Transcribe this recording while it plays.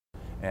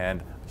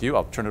And Hugh,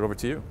 I'll turn it over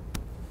to you.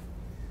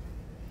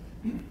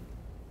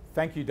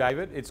 Thank you,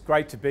 David. It's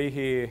great to be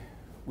here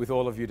with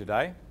all of you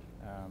today.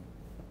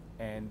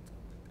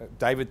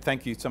 David,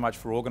 thank you so much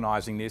for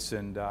organising this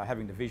and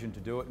having the vision to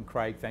do it. And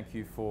Craig, thank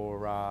you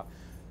for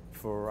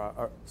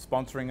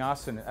sponsoring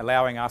us and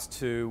allowing us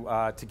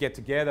to get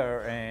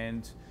together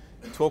and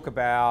talk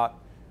about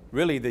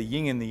really the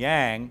yin and the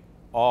yang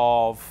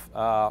of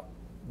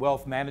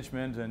wealth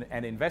management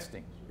and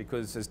investing.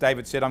 Because as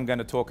David said, I'm going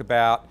to talk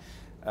about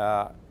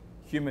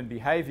human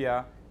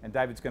behaviour, and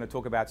David's going to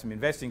talk about some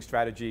investing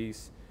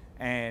strategies.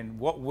 And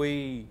what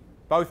we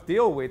both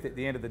deal with at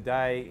the end of the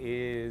day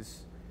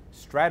is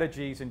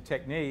strategies and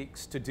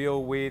techniques to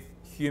deal with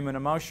human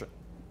emotion.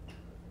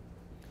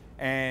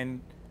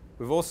 And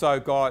we've also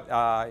got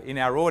in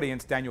our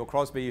audience Daniel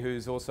Crosby,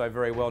 who's also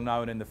very well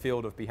known in the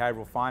field of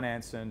behavioural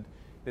finance, and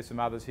there's some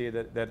others here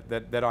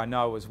that I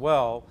know as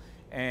well.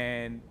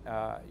 And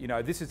you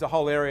know, this is a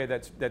whole area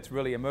that's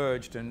really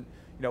emerged. And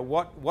you know,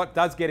 what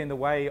does get in the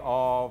way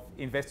of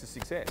investor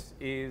success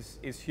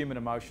is human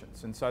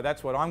emotions. And so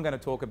that's what I'm going to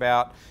talk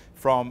about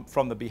from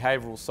the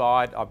behavioural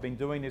side. I've been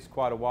doing this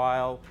quite a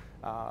while.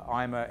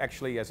 I'm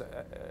actually as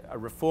a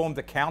reformed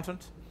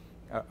accountant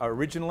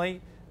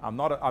originally. I'm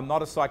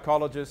not a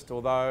psychologist,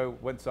 although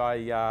once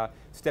I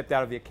stepped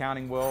out of the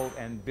accounting world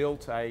and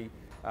built a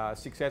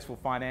successful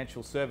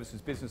financial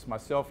services business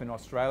myself in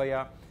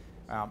Australia,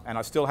 and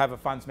I still have a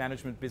funds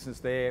management business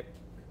there,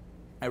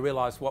 I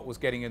realised what was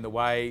getting in the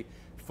way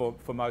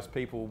for most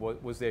people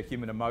was their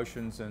human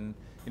emotions. And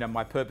you know,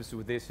 my purpose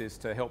with this is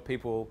to help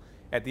people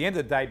at the end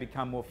of the day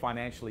become more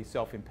financially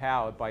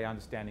self-empowered by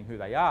understanding who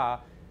they are,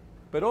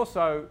 but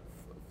also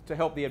to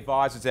help the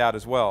advisors out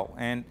as well.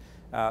 And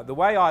the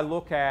way I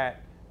look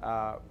at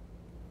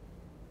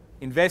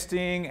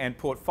investing and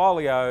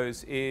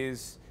portfolios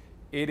is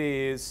it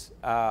is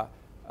a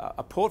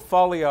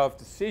portfolio of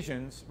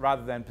decisions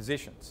rather than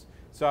positions.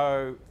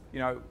 So, you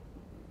know,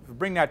 to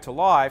bring that to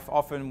life,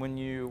 often when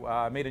you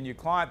meet a new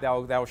client,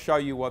 they'll show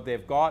you what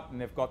they've got,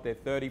 and they've got their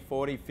 30,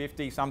 40,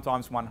 50,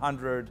 sometimes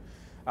 100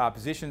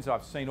 positions.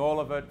 I've seen all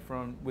of it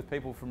with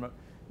people from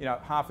you know,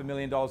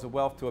 $500,000 of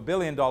wealth to $1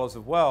 billion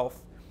of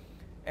wealth.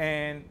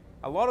 And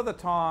a lot of the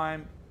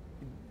time,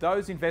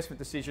 those investment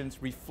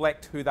decisions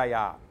reflect who they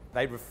are.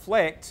 They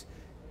reflect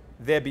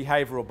their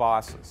behavioural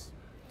biases.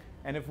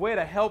 And if we're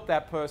to help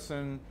that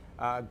person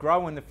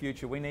grow in the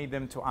future, we need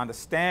them to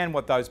understand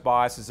what those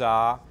biases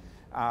are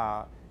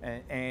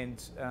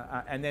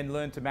and then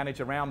learn to manage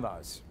around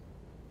those.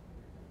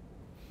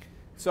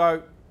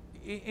 So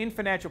in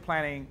financial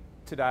planning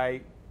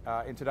today,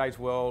 in today's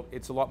world,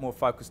 it's a lot more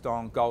focused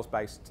on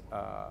goals-based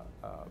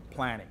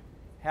planning.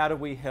 How do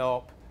we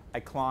help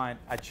a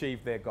client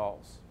achieve their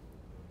goals?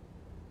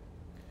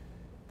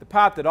 The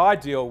part that I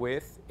deal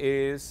with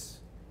is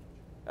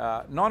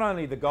not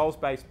only the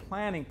goals-based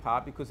planning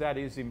part, because that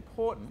is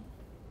important,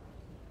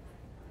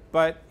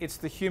 but it's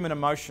the human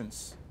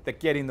emotions that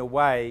get in the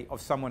way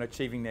of someone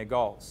achieving their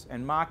goals.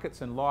 And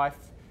markets and life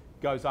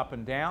goes up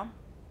and down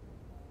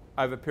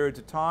over periods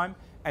of time,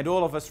 and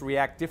all of us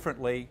react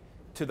differently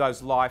to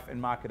those life and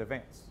market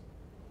events.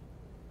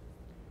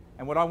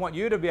 And what I want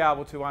you to be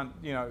able to,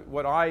 you know,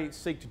 what I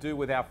seek to do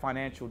with our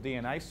financial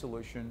DNA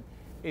solution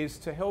is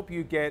to help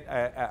you get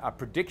a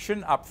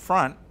prediction up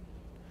front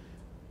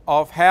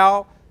of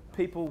how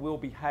people will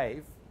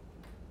behave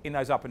in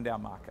those up and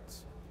down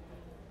markets.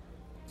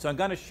 So I'm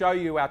going to show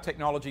you our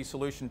technology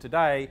solution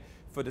today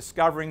for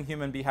discovering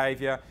human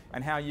behaviour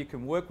and how you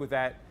can work with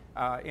that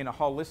in a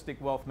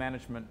holistic wealth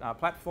management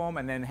platform,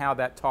 and then how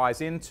that ties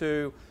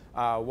into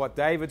what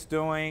David's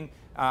doing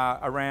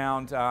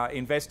around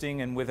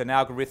investing and with an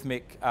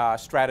algorithmic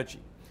strategy.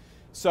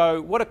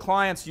 So what do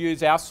clients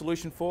use our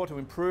solution for? To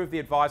improve the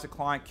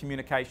advisor-client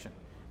communication.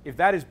 If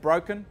that is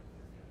broken,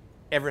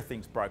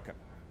 everything's broken.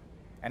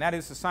 And that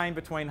is the same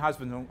between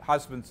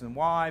husbands and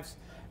wives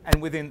and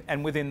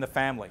within the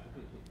family.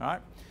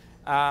 Right?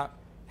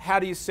 How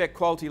do you set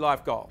quality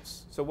life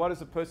goals? So what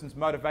is a person's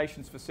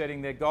motivations for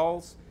setting their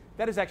goals?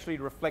 That is actually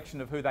a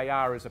reflection of who they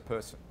are as a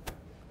person.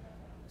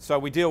 So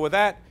we deal with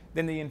that.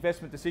 Then the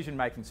investment decision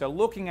making. So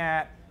looking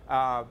at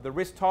the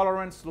risk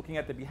tolerance, looking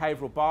at the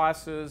behavioural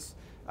biases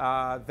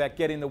that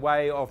get in the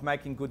way of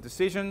making good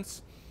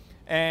decisions.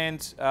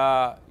 And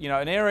you know,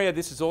 an area,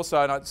 this is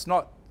also, and it's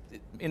not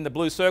in the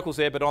blue circles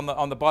there, but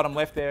on the bottom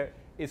left there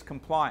is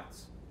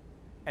compliance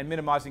and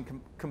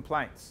minimising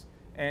complaints.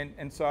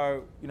 And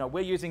so, you know,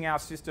 we're using our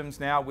systems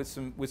now with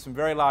some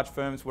very large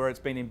firms where it's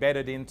been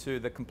embedded into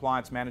the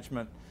compliance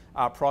management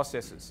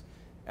processes.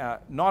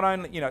 Not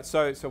only, you know,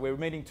 so we're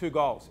meeting two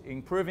goals: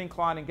 improving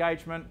client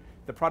engagement,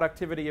 the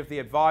productivity of the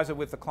advisor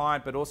with the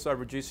client, but also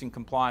reducing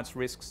compliance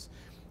risks.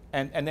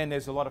 And then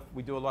there's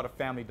we do a lot of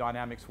family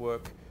dynamics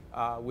work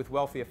with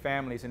wealthier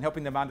families and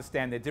helping them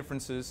understand their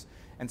differences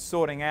and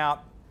sorting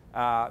out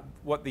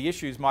what the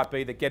issues might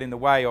be that get in the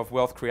way of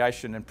wealth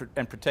creation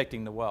and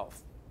protecting the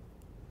wealth.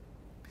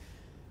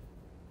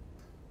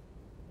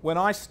 When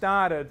I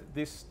started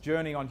this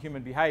journey on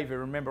human behaviour,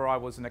 remember I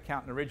was an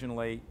accountant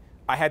originally,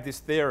 I had this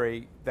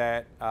theory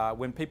that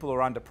when people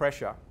are under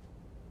pressure,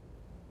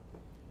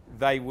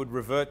 they would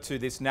revert to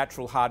this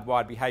natural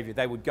hardwired behavior.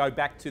 They would go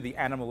back to the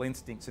animal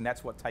instincts, and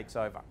that's what takes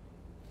over.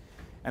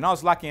 And I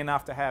was lucky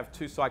enough to have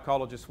two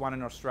psychologists, one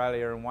in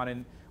Australia and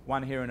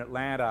one here in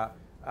Atlanta,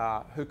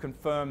 who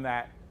confirmed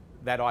that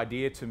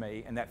idea to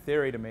me and that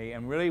theory to me.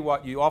 And really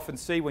what you often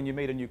see when you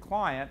meet a new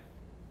client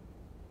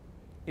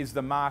is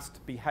the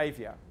masked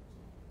behavior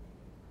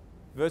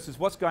versus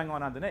what's going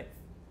on underneath.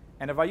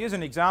 And if I use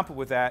an example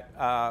with that,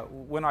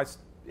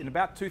 in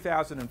about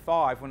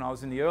 2005, when I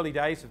was in the early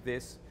days of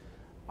this,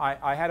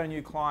 I had a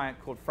new client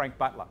called Frank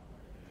Butler.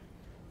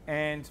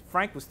 And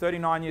Frank was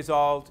 39 years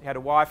old, he had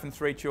a wife and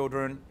 3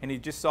 children, and he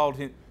just sold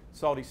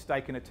his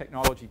stake in a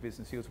technology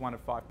business. He was one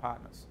of 5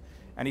 partners.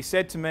 And he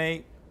said to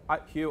me,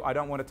 Hugh, I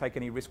don't want to take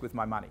any risk with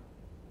my money.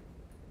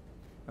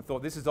 I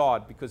thought, this is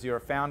odd because you're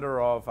a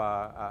founder of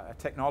a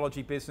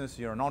technology business,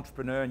 you're an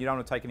entrepreneur, and you don't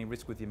want to take any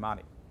risk with your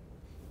money.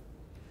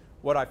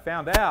 What I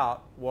found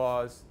out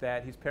was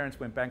that his parents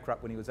went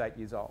bankrupt when he was 8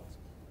 years old.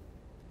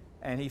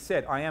 And he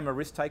said, I am a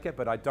risk taker,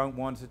 but I don't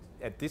want to,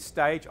 at this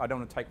stage, I don't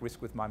want to take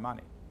risk with my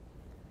money.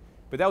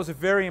 But that was a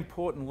very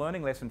important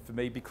learning lesson for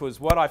me because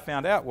what I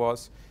found out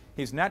was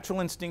his natural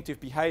instinctive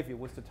behavior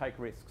was to take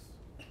risks.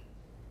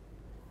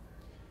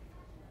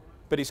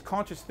 But his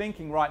conscious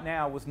thinking right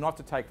now was not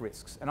to take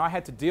risks. And I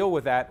had to deal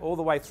with that all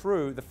the way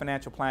through the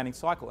financial planning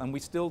cycle, and we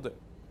still do.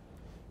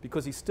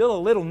 Because he's still a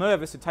little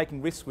nervous at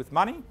taking risks with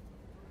money,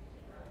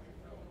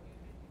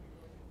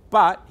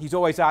 but he's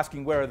always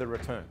asking, where are the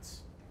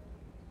returns?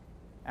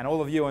 And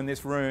all of you in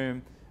this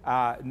room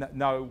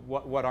know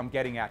what I'm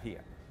getting at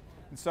here.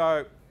 And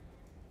so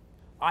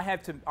I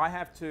have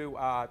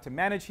to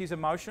manage his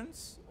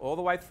emotions all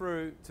the way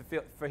through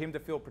for him to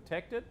feel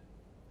protected.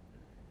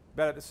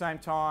 But at the same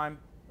time,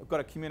 I've got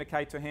to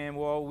communicate to him,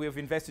 well, we've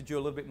invested you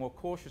a little bit more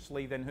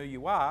cautiously than who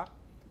you are,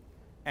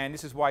 and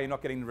this is why you're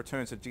not getting the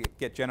returns that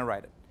get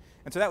generated.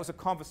 And so that was a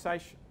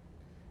conversation.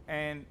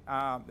 And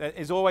it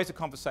is always a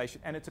conversation.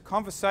 And it's a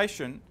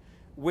conversation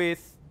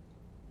with...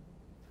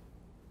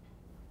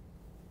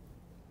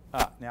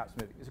 now it's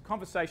moving. It's a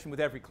conversation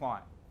with every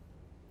client.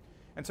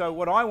 And so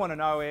what I want to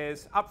know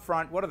is, up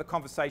front, what are the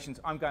conversations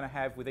I'm going to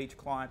have with each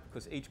client,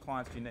 because each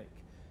client's unique.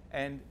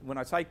 And when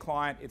I say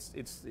client, it's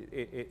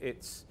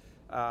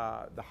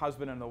the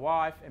husband and the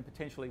wife, and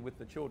potentially with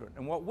the children.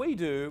 And what we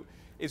do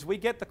is we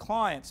get the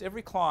clients,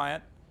 every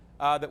client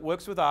that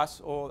works with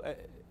us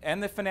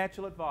and the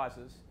financial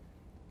advisors,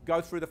 go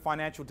through the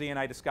financial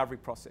DNA discovery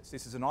process.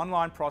 This is an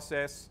online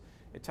process.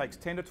 It takes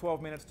 10 to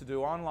 12 minutes to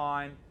do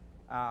online.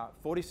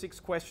 46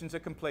 questions are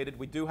completed.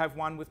 We do have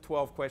one with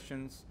 12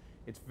 questions.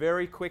 It's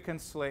very quick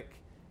and slick,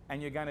 and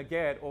you're going to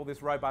get all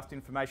this robust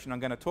information I'm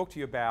going to talk to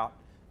you about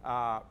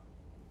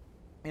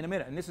in a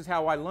minute. And this is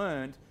how I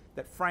learned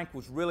that Frank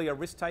was really a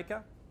risk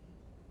taker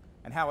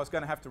and how I was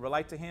going to have to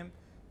relate to him.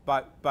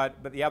 But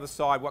the other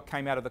side, what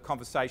came out of the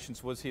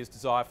conversations was his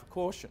desire for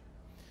caution.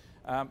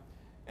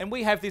 And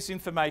we have this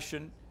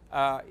information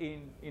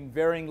in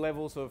varying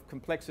levels of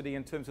complexity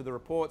in terms of the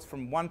reports,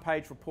 from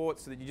one-page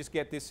reports so that you just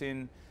get this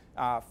in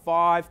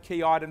 5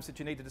 key items that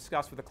you need to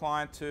discuss with a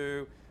client,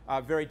 to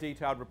very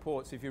detailed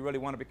reports if you really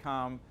want to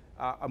become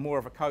more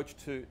of a coach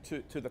to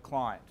the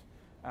client.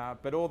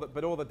 But all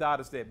the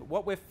data's there. But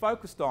what we're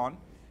focused on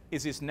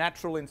is this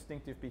natural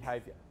instinctive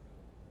behavior,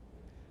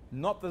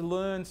 not the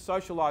learned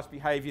socialized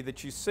behavior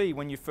that you see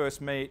when you first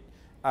meet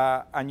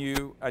a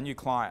new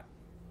client.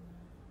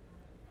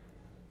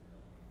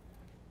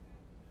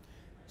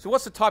 So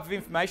what's the type of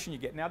information you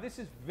get? Now this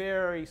is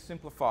very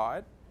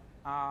simplified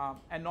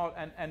and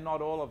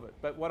not all of it.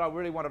 But what I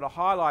really wanted to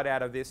highlight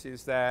out of this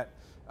is that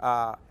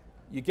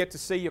you get to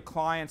see your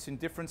clients in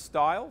different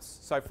styles.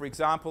 So for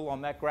example,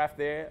 on that graph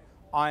there,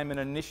 I'm an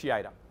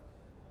initiator.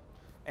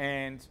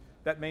 And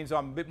that means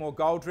I'm a bit more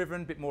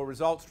goal-driven, a bit more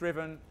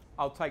results-driven.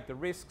 I'll take the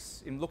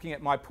risks. In looking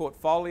at my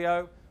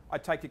portfolio, I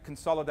take a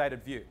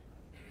consolidated view.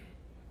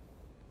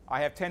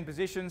 I have 10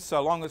 positions,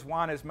 so long as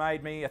one has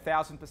made me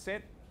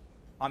 1,000%,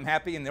 I'm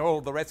happy, and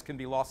all the rest can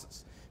be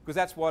losses. Because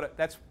that's what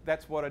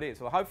it is.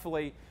 So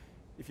hopefully,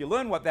 if you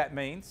learn what that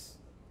means,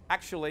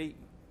 actually,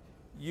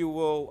 you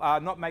will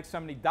not make so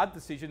many dud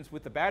decisions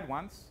with the bad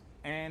ones,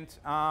 and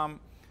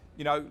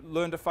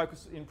learn to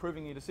focus on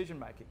improving your decision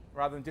making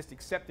rather than just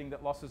accepting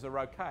that losses are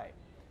okay.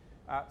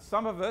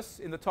 Some of us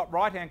in the top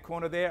right-hand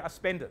corner there are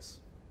spenders.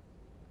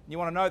 You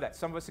want to know that.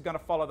 Some of us are going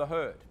to follow the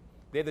herd.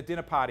 They're the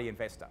dinner party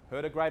investor.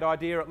 Heard a great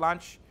idea at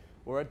lunch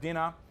or at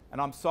dinner, and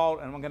I'm sold,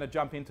 and I'm going to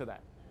jump into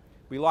that.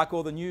 We like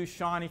all the new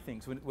shiny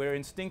things. We're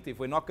instinctive.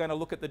 We're not going to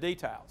look at the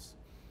details.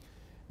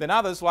 Then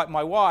others, like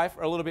my wife,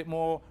 are a little bit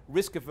more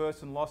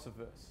risk-averse and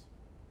loss-averse.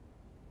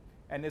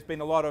 And there's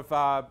been a lot of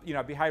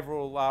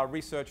behavioural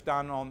research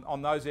done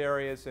on those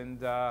areas,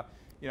 and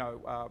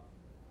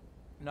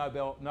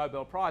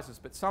Nobel Prizes.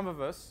 But some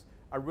of us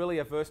are really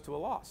averse to a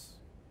loss.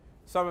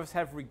 Some of us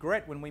have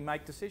regret when we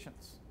make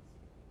decisions.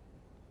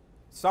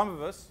 Some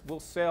of us will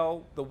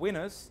sell the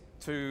winners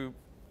to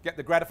get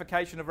the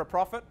gratification of a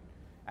profit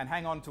and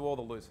hang on to all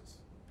the losers.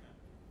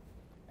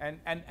 And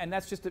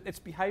that's just, it's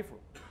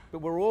behavioural. But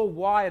we're all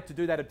wired to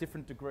do that at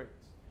different degrees.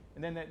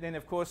 And then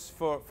of course,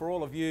 for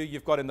all of you,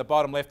 you've got in the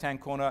bottom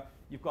left-hand corner,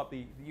 you've got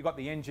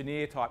the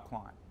engineer type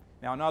client.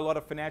 Now, I know a lot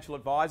of financial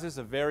advisors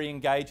are very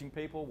engaging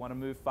people, want to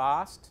move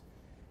fast.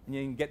 And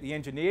you can get the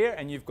engineer,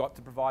 and you've got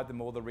to provide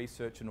them all the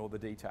research and all the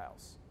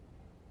details.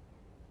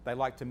 They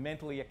like to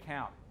mentally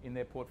account in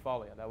their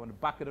portfolio. They want to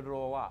bucket it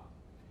all up.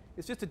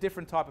 It's just a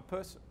different type of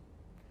person.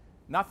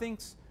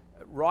 Nothing's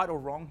right or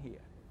wrong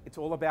here. It's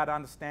all about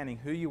understanding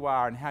who you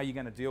are and how you're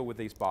going to deal with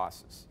these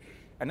biases.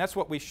 And that's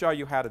what we show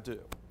you how to do.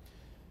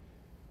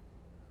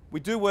 We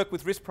do work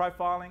with risk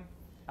profiling.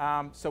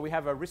 So we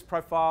have a risk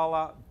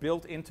profiler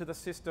built into the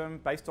system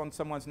based on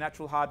someone's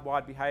natural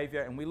hardwired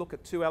behavior, and we look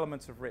at two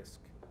elements of risk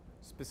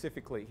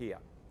specifically here.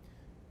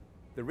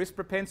 The risk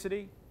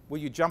propensity, will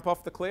you jump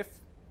off the cliff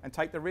and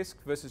take the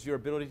risk, versus your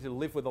ability to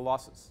live with the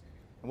losses.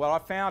 And what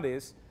I've found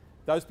is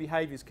those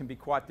behaviors can be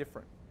quite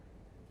different.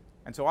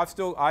 And so I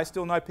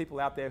still know people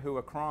out there who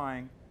are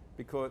crying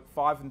because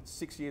 5 and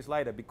 6 years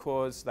later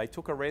because they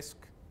took a risk,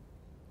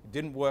 it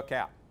didn't work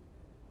out.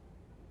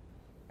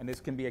 And there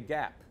can be a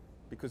gap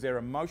because they're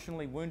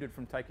emotionally wounded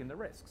from taking the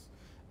risks.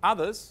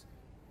 Others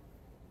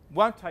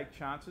won't take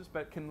chances,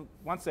 but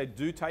once they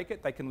do take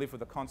it, they can live with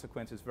the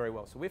consequences very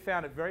well. So we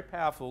found it very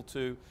powerful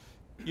to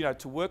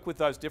work with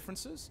those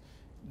differences.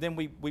 Then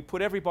we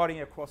put everybody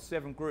across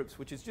 7 groups,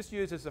 which is just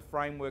used as a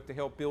framework to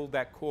help build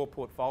that core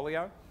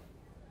portfolio,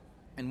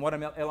 and what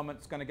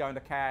element's going to go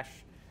into cash,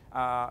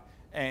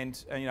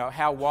 and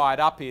how wired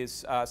up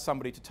is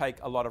somebody to take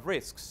a lot of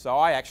risks. So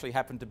I actually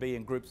happen to be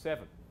in group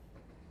 7.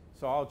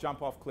 So I'll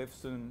jump off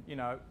cliffs and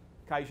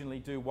occasionally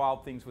do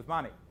wild things with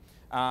money.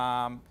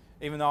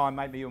 Even though I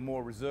may be a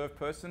more reserved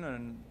person,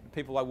 and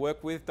people I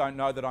work with don't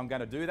know that I'm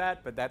going to do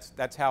that, but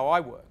that's how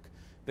I work.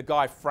 The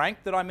guy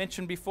Frank that I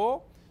mentioned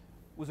before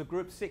was a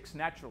group 6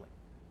 naturally.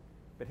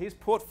 But his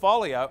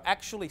portfolio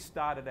actually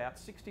started out,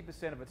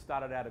 60% of it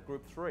started out at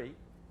group 3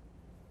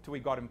 till we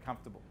got him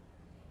comfortable.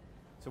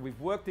 So we've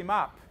worked him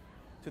up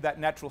to that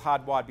natural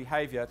hardwired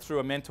behavior through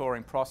a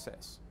mentoring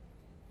process.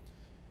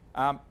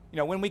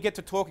 When we get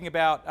to talking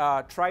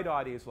about trade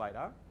ideas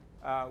later,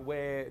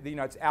 where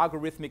it's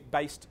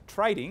algorithmic-based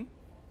trading,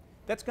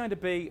 that's going to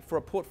be for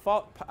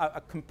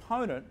a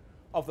component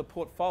of the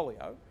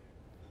portfolio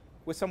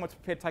where someone's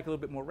prepared to take a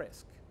little bit more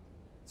risk.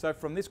 So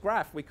from this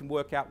graph, we can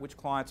work out which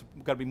clients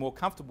are going to be more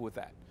comfortable with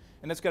that.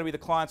 And that's going to be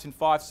the clients in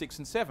 5, 6,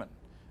 and 7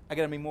 are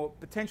going to be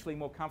potentially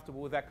more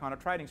comfortable with that kind of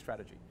trading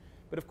strategy.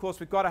 But of course,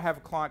 we've got to have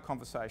a client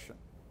conversation.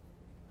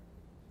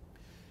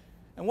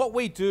 And what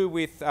we do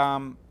with,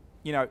 how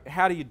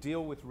do you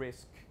deal with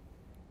risk?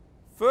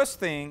 First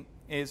thing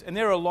is, and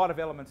there are a lot of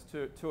elements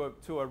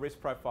to a risk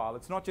profile.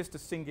 It's not just a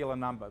singular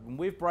number. And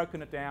we've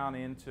broken it down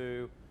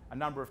into a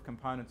number of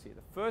components here.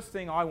 The first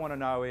thing I want to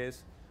know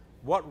is,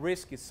 what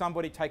risk is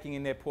somebody taking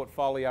in their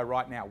portfolio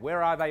right now?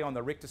 Where are they on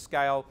the Richter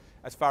scale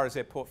as far as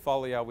their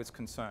portfolio is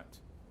concerned?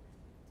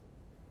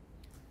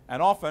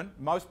 And often,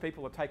 most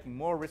people are taking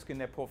more risk in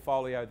their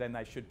portfolio than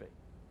they should be.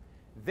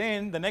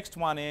 Then the next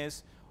one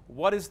is,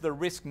 what is the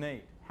risk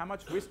need? How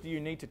much risk do you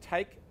need to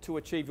take to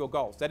achieve your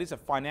goals? That is a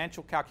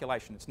financial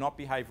calculation. It's not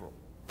behavioral.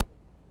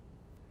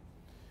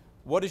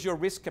 What is your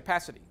risk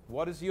capacity?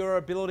 What is your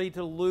ability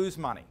to lose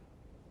money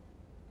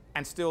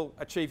and still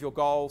achieve your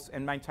goals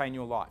and maintain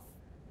your life?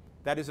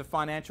 That is a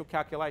financial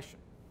calculation.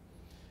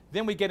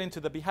 Then we get into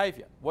the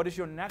behavior. What is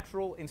your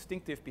natural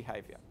instinctive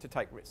behavior to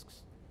take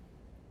risks?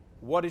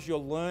 What is your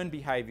learned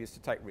behaviors to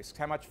take risks?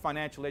 How much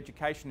financial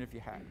education have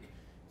you had?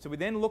 So we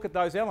then look at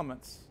those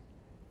elements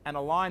and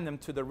align them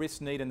to the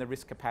risk need and the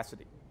risk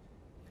capacity.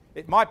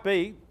 It might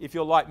be, if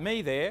you're like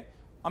me there,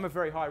 I'm a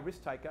very high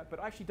risk taker, but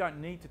I actually don't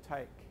need to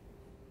take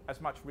as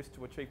much risk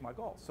to achieve my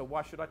goals. So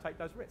why should I take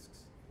those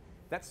risks?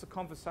 That's the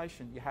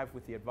conversation you have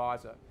with the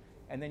advisor.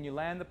 And then you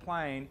land the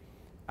plane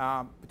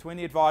between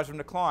the advisor and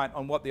the client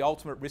on what the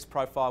ultimate risk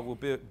profile will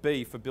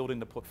be for building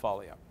the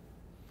portfolio.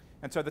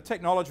 And so the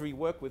technology we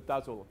work with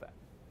does all of that.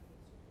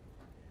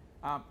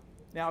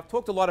 Now, I've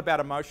talked a lot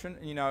about emotion,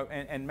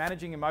 and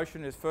managing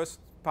emotion is first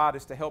part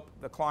is to help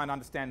the client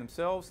understand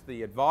themselves.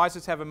 The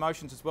advisors have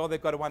emotions as well.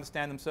 They've got to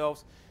understand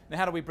themselves. Now,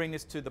 how do we bring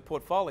this to the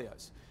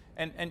portfolios?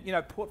 And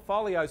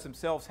portfolios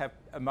themselves have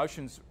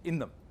emotions in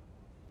them.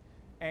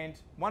 And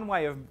one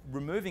way of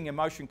removing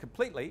emotion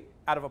completely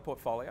out of a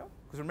portfolio,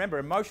 because remember,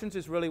 emotions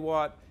is really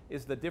what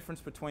is the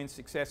difference between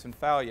success and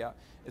failure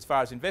as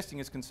far as investing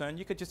is concerned.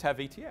 You could just have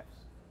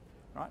ETFs,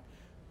 right?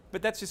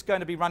 But that's just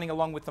going to be running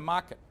along with the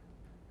market.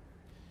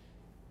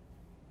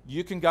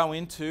 You can go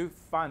into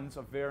funds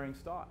of varying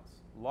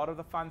styles. A lot of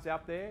the funds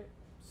out there,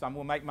 some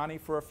will make money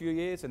for a few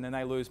years and then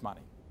they lose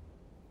money.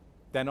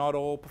 They're not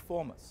all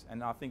performers,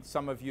 and I think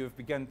some of you have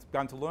begun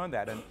to learn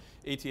that, and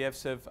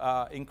ETFs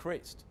have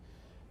increased.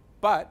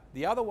 But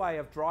the other way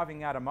of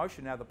driving out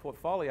emotion out of the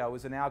portfolio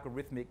is an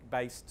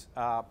algorithmic-based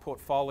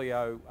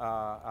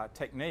portfolio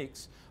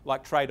techniques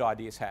like Trade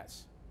Ideas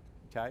has.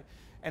 Okay?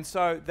 And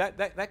so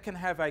that can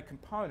have a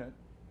component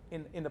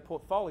in the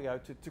portfolio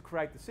to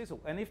create the sizzle.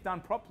 And if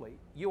done properly,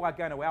 you are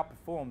going to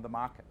outperform the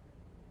market.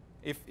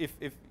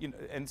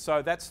 And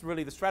so that's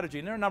really the strategy.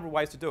 And there are a number of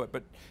ways to do it,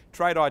 but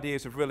Trade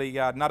Ideas have really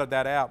nutted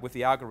that out with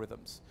the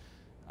algorithms.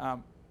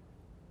 And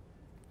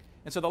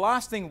so the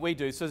last thing we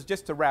do, so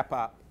just to wrap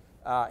up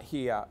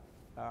here,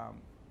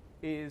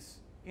 is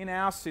in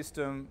our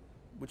system,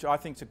 which I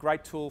think is a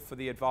great tool for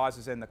the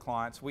advisors and the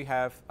clients, we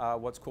have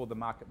what's called the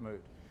market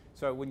mood.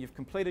 So when you've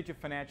completed your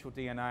financial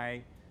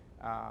DNA,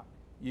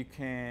 you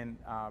can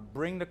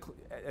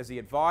as the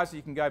advisor,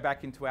 you can go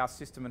back into our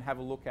system and have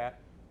a look at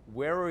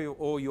where are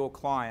all your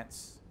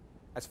clients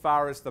as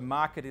far as the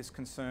market is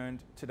concerned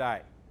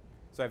today.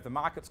 So if the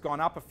market's gone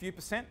up a few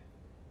percent,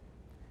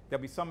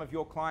 there'll be some of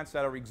your clients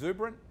that are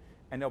exuberant,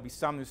 and there'll be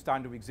some who are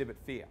starting to exhibit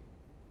fear.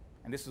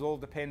 And this all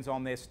depends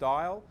on their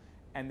style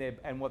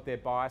and what their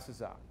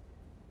biases are.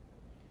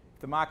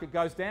 If the market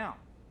goes down,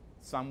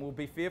 some will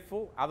be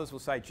fearful, others will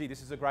say, gee,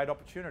 this is a great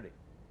opportunity.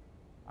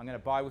 I'm going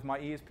to buy with my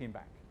ears pinned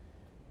back.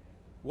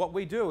 What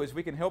we do is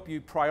we can help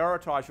you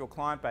prioritize your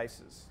client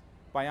bases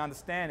by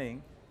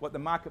understanding what the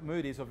market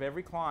mood is of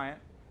every client,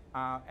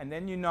 and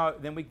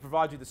then we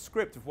provide you the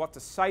script of what to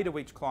say to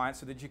each client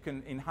so that you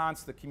can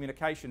enhance the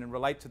communication and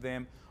relate to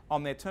them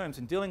on their terms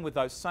and dealing with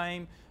those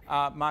same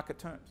market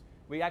terms.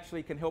 We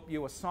actually can help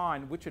you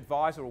assign which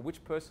advisor or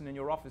which person in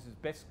your office is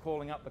best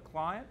calling up the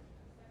client,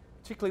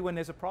 particularly when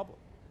there's a problem.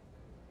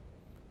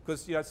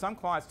 Because some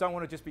clients don't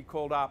want to just be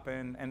called up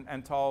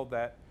and told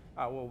that,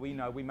 well, we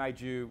know we made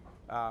you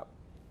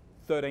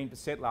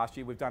 13% last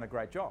year, we've done a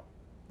great job.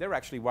 They're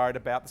actually worried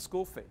about the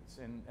school fees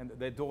and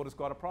their daughter's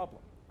got a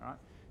problem, right?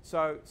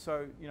 So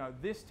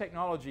this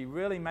technology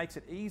really makes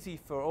it easy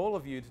for all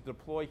of you to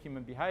deploy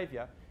human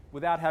behavior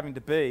without having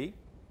to be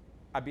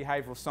a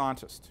behavioral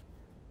scientist.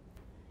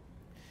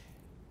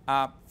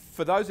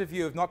 For those of you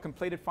who have not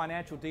completed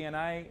Financial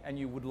DNA and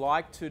you would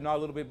like to know a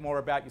little bit more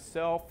about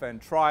yourself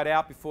and try it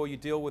out before you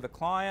deal with a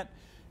client,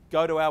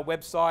 go to our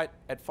website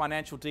at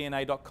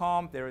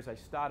financialdna.com. There is a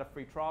Start a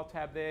Free Trial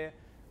tab there.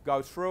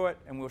 Go through it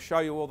and we'll show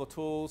you all the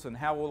tools and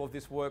how all of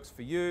this works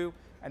for you,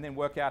 and then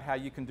work out how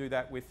you can do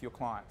that with your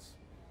clients.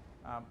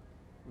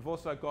 We've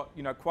also got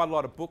quite a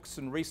lot of books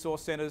and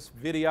resource centres,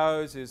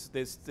 videos,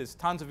 there's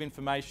tons of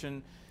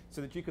information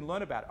so that you can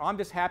learn about it. I'm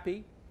just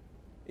happy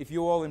if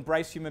you all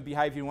embrace human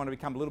behaviour and want to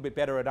become a little bit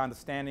better at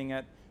understanding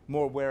it,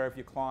 more aware of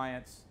your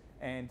clients,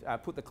 and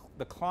put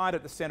the client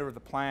at the centre of the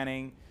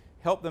planning,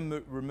 help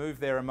them remove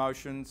their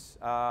emotions,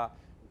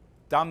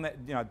 dial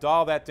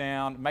that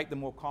down, make them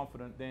more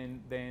confident,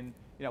 then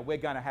we're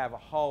going to have a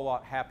whole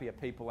lot happier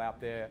people out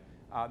there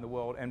in the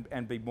world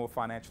and be more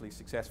financially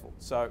successful.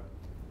 So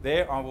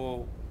there, I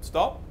will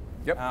stop.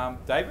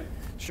 Yep. David?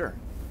 Sure.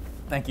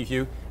 Thank you,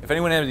 Hugh. If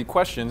anyone has any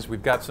questions,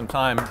 we've got some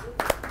time.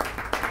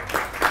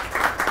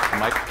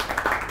 Mike?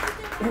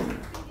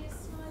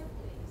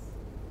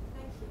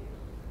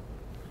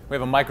 We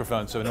have a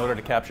microphone, so in order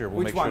to capture,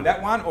 we'll make sure. Which one?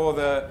 That one or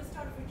the?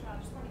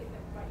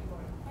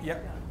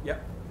 Yep.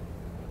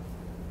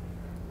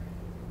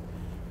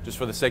 Just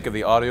for the sake of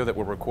the audio that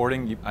we're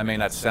recording, I may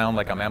not sound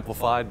like I'm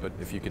amplified, but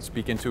if you could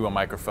speak into a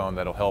microphone,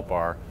 that'll help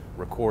our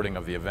recording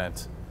of the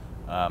event.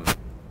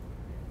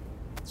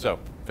 So,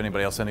 if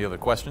anybody else has any other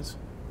questions?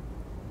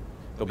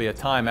 There'll be a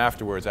time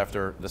afterwards,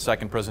 after the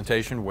second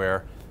presentation,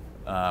 where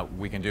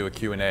we can do a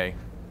Q&A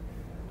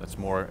that's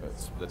more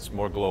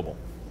global.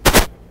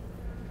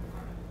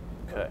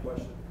 Okay.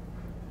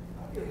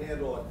 How do you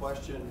handle a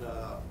question?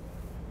 How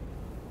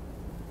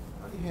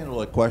do you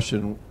handle a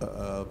question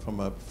from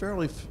a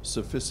fairly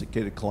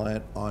sophisticated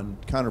client on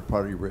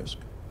counterparty risk?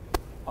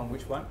 On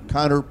which one?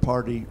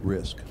 Counterparty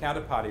risk.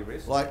 Counterparty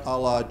risk. Like a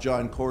la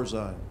John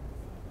Corzine.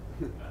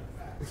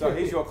 So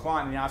he's your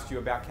client and he asked you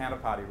about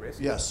counterparty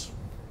risk? Yes.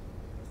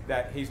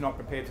 That he's not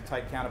prepared to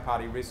take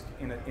counterparty risk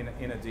in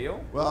a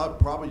deal? Well,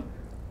 probably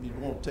you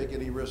won't take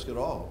any risk at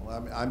all.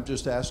 I'm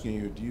just asking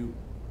you,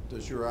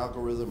 does your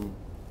algorithm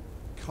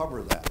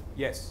cover that?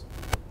 Yes.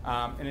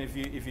 And if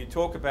you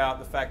talk about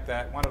the fact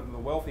that one of the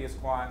wealthiest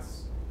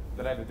clients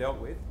that I ever dealt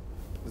with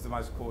was the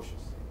most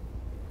cautious.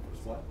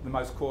 Was what? The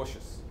most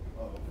cautious.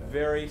 Oh, okay.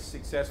 Very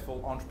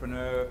successful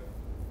entrepreneur,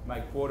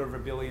 made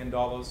 $250 million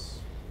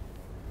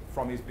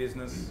from his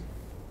business,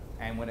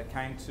 and when it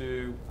came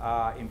to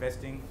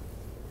investing,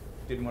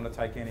 didn't want to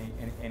take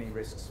any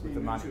risks with the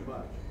money. He knew too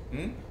much. Hmm?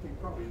 He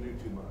probably knew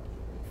too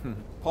much.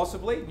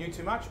 Possibly knew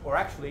too much, or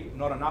actually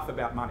not enough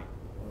about money.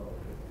 Oh,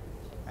 okay.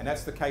 And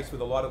that's the case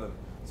with a lot of them.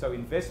 So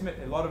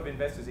a lot of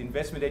investors,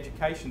 investment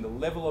education, the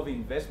level of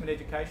investment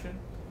education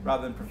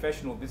rather than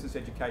professional business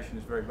education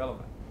is very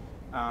relevant.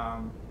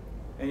 And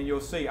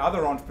you'll see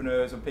other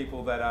entrepreneurs and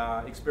people that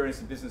are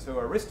experienced in business who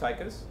are risk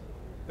takers,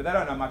 but they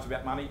don't know much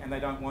about money and they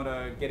don't want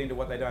to get into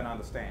what they don't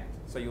understand.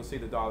 So you'll see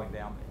the dialing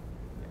down there.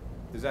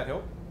 Yeah. Does that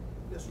help?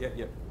 Yes.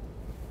 Yeah.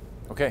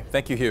 Okay,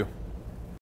 thank you, Hugh.